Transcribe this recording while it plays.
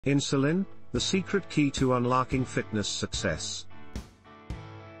Insulin, the secret key to unlocking fitness success.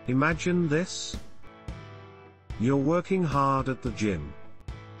 Imagine this. You're working hard at the gym,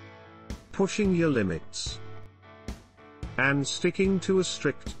 pushing your limits, and sticking to a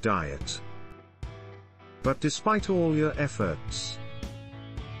strict diet. But despite all your efforts,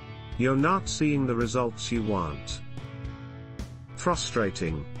 you're not seeing the results you want.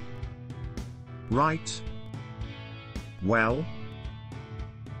 Frustrating, right? Well,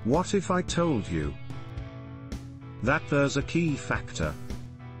 what if I told you that there's a key factor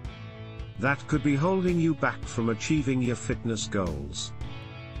that could be holding you back from achieving your fitness goals?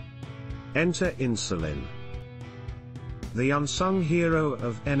 Enter insulin, the unsung hero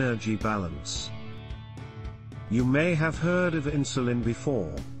of energy balance. You may have heard of insulin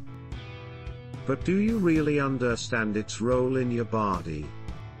before, but do you really understand its role in your body?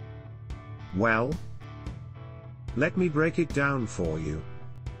 Well, let me break it down for you.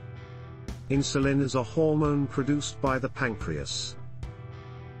 Insulin is a hormone produced by the pancreas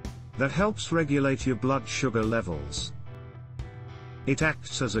that helps regulate your blood sugar levels. It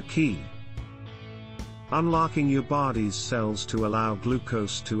acts as a key, unlocking your body's cells to allow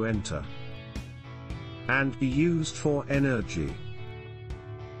glucose to enter and be used for energy.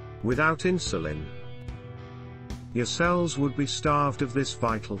 Without insulin, your cells would be starved of this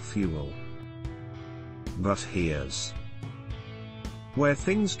vital fuel. But here's where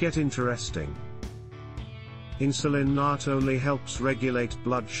things get interesting. Insulin not only helps regulate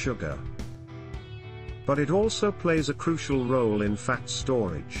blood sugar, but it also plays a crucial role in fat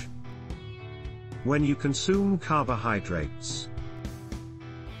storage. When you consume carbohydrates,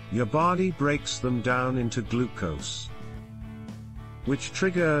 your body breaks them down into glucose, which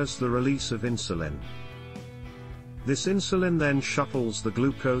triggers the release of insulin. This insulin then shuttles the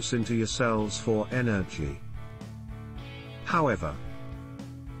glucose into your cells for energy. However,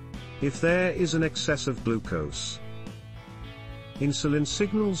 if there is an excess of glucose, insulin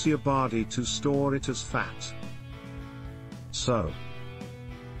signals your body to store it as fat. So,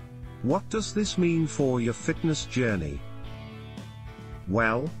 what does this mean for your fitness journey?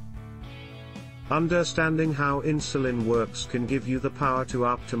 Well, understanding how insulin works can give you the power to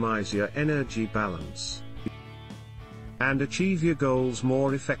optimize your energy balance and achieve your goals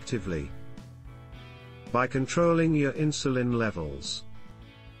more effectively. By controlling your insulin levels,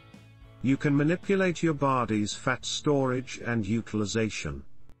 you can manipulate your body's fat storage and utilization.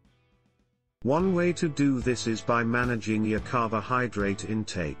 One way to do this is by managing your carbohydrate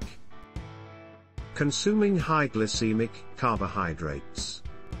intake. Consuming high glycemic carbohydrates,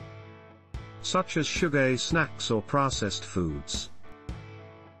 such as sugar snacks or processed foods,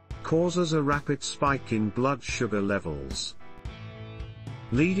 causes a rapid spike in blood sugar levels,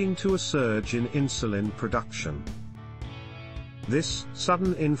 leading to a surge in insulin production. This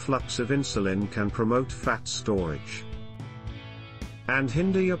sudden influx of insulin can promote fat storage and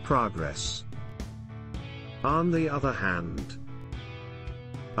hinder your progress. On the other hand,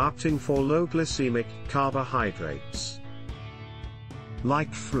 opting for low glycemic carbohydrates,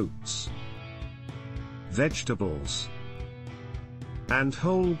 like fruits, vegetables, and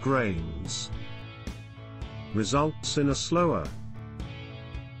whole grains, results in a slower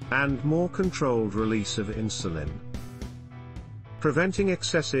and more controlled release of insulin, preventing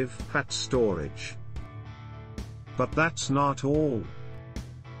excessive fat storage. But that's not all.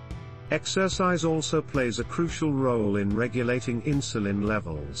 Exercise also plays a crucial role in regulating insulin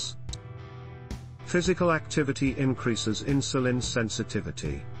levels. Physical activity increases insulin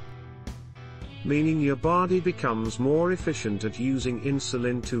sensitivity, meaning your body becomes more efficient at using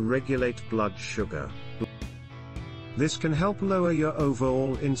insulin to regulate blood sugar. This can help lower your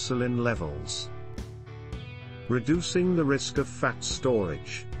overall insulin levels, reducing the risk of fat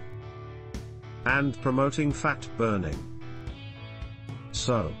storage and promoting fat burning.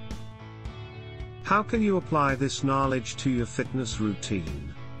 So, how can you apply this knowledge to your fitness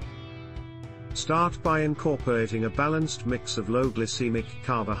routine? Start by incorporating a balanced mix of low glycemic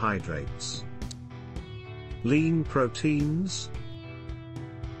carbohydrates, lean proteins,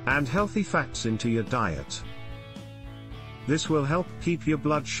 and healthy fats into your diet. This will help keep your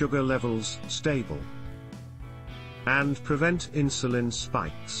blood sugar levels stable and prevent insulin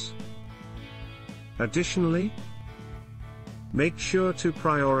spikes. Additionally, make sure to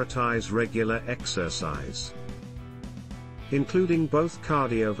prioritize regular exercise, including both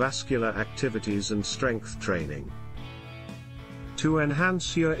cardiovascular activities and strength training, to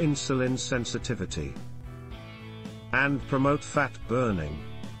enhance your insulin sensitivity and promote fat burning.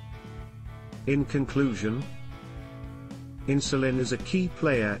 In conclusion, insulin is a key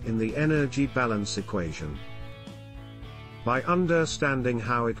player in the energy balance equation. By understanding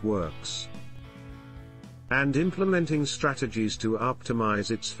how it works and implementing strategies to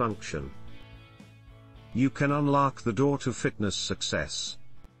optimize its function, you can unlock the door to fitness success.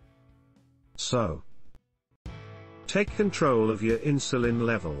 So, take control of your insulin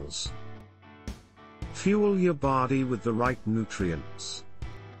levels. Fuel your body with the right nutrients.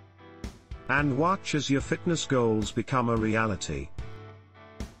 And watch as your fitness goals become a reality.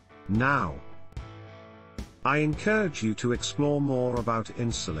 Now, I encourage you to explore more about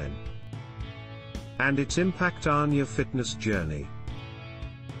insulin and its impact on your fitness journey.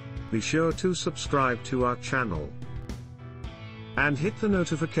 Be sure to subscribe to our channel and hit the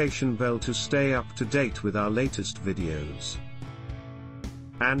notification bell to stay up to date with our latest videos.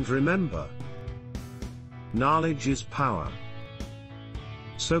 And remember, knowledge is power.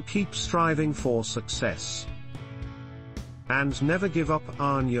 So keep striving for success and never give up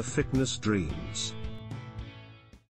on your fitness dreams.